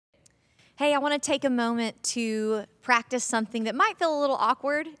Hey, I want to take a moment to practice something that might feel a little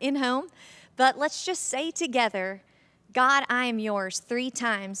awkward in home, but let's just say together, God, I am yours 3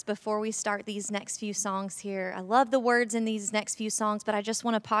 times before we start these next few songs here. I love the words in these next few songs, but I just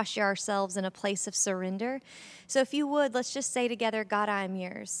want to posture ourselves in a place of surrender. So if you would, let's just say together, God, I am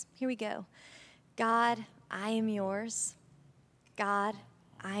yours. Here we go. God, I am yours. God,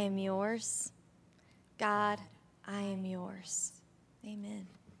 I am yours. God, I am yours. Amen.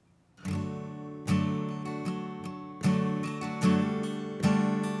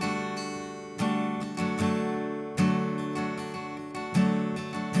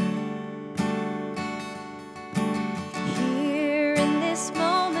 Here in this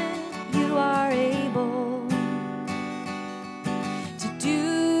moment, you are able to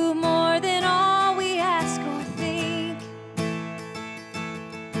do more than all we ask or think,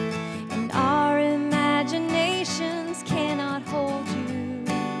 and our imaginations cannot hold you.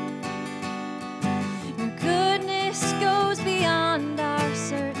 Your goodness goes beyond our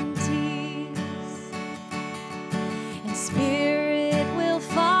certainties, and Spirit will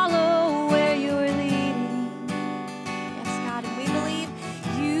follow where you're leading. Yes, God, and we believe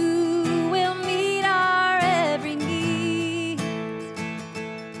you will meet our every need,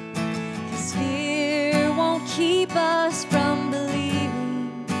 'cause fear won't keep us from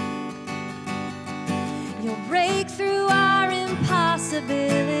believing. You'll break through our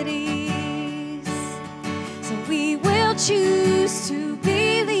impossibilities. So we will choose to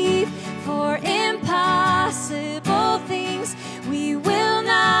believe for impossible things. We will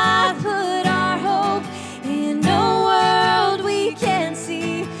not put our hope in a world we can't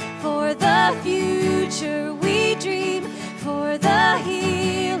see, for the future we dream, for the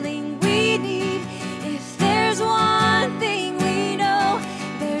healing we need. If there's one thing we know,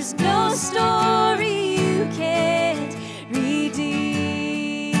 there's no story you can't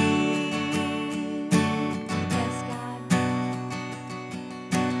redeem. Yes, God.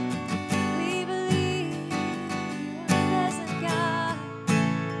 We believe you are present, God.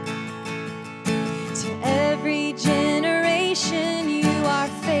 To every generation you are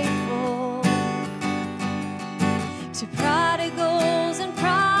faithful, to prodigals and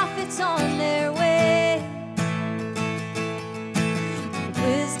prophets on their way.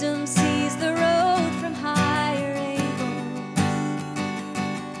 Wisdom sees the road from higher angles,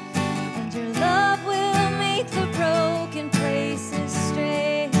 and your love will make the broken places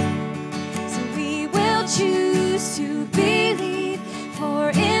straight. So we will choose to believe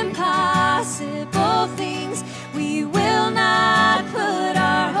for impossible things. We will not put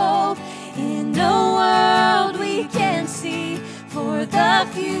our hope in a world we can't see, for the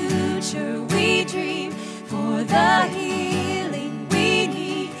future we dream, for the healing we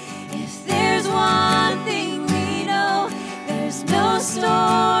need. If there's one thing we know, there's no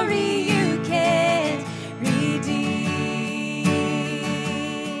story you can't redeem.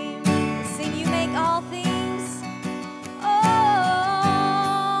 Sing, you make all things.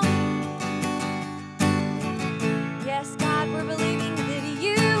 Oh, yes, God, we're believing that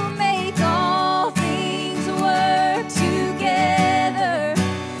you make all things work together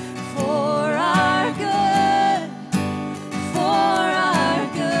for our good, for our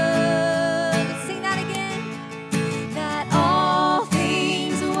good. Let's sing that again. That all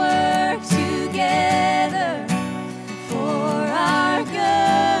things work together for our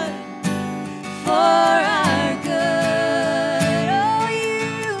good, for our good. Oh,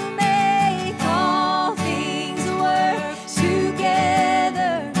 you make all things work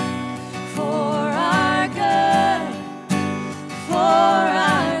together for our good, for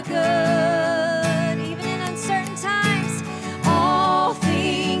our good. Even in uncertain times, all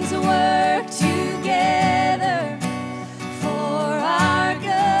things work together for our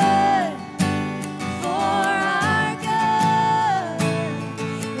good, for our good.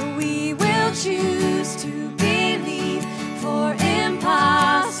 We will choose to believe for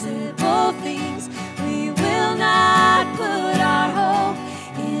impossible things. We will not put our hope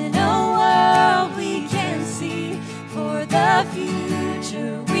in a world we can see, for the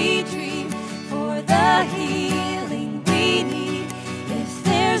future we dream, for the healing we need. If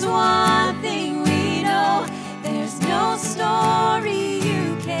there's one thing we know, there's no story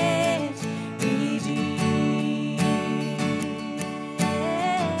you can't redeem.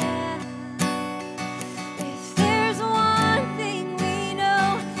 Yeah. If there's one thing we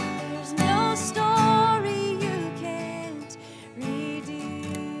know, there's no story you can't redeem.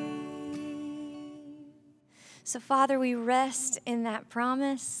 So, Father, we rest in that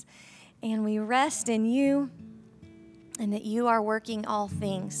promise, and we rest in you, and that you are working all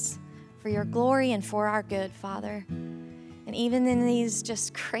things for your glory and for our good, Father. And even in these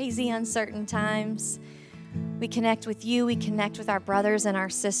just crazy, uncertain times, we connect with you, we connect with our brothers and our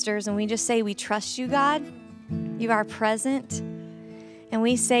sisters, and we just say, we trust you, God. You are present. And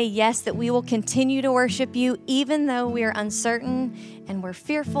we say, yes, that we will continue to worship you, even though we are uncertain and we're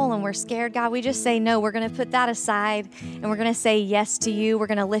fearful and we're scared, God. We just say, no, we're going to put that aside, and we're going to say yes to you. We're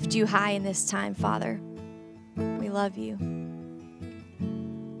going to lift you high in this time, Father. We love you.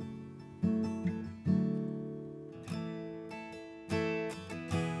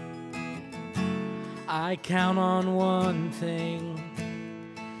 I count on one thing,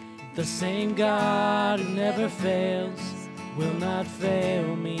 the same God who never fails will not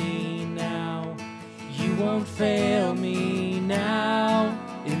fail me now. You won't fail me now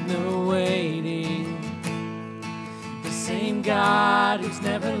in the waiting. The same God who's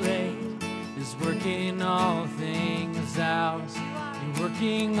never late is working all things out. You're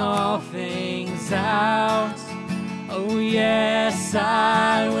working all things out. Oh yes,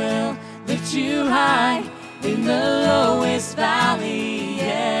 I will lift you high in the lowest valley.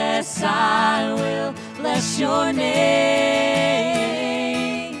 Yes, I will bless your name.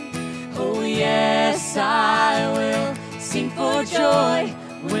 Oh yes, I will sing for joy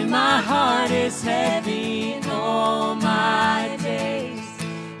when my heart is heavy in all my days.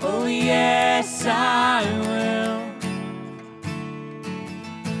 Oh yes, I will.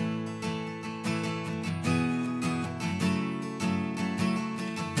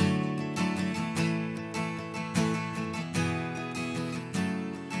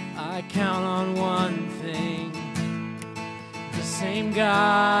 I count on one thing, the same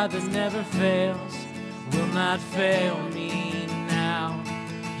God that never fails will not fail me now.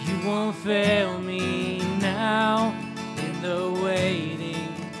 You won't fail me now in the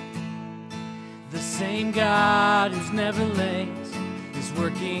waiting. The same God who's never late is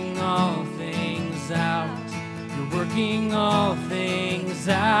working all things out. You're working all things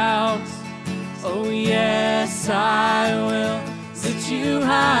out. Oh yes, I will lift you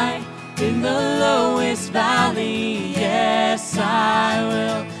high in the lowest valley. Yes, I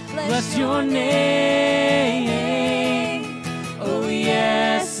will bless your name. Oh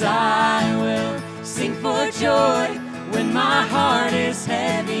yes, I will sing for joy when my heart is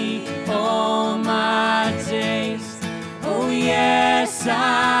heavy all my days. Oh yes,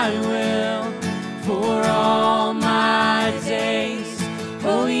 I will for all my days.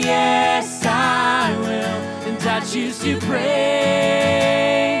 Oh yes, I will, and I choose to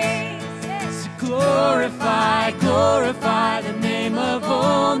praise, to glorify, glorify the name of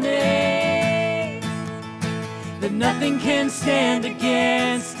all names that nothing can stand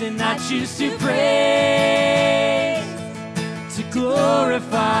against, and I choose to praise, to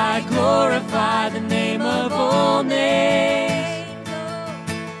glorify, glorify the name of all names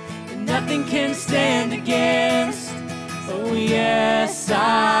that nothing can stand against. Oh yes,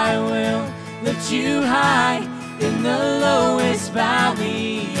 I will lift you high in the lowest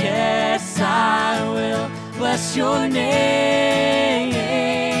valley. Yes, I will bless your name.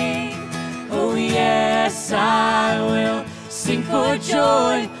 Oh yes, I will sing for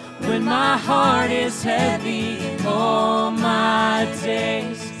joy when my heart is heavy all my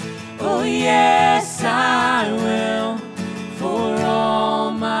days. Oh yes, I will for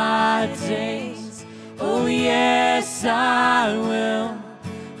all my days. Oh yes, I will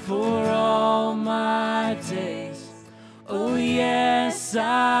for all my days. Oh yes,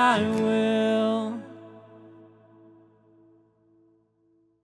 I will.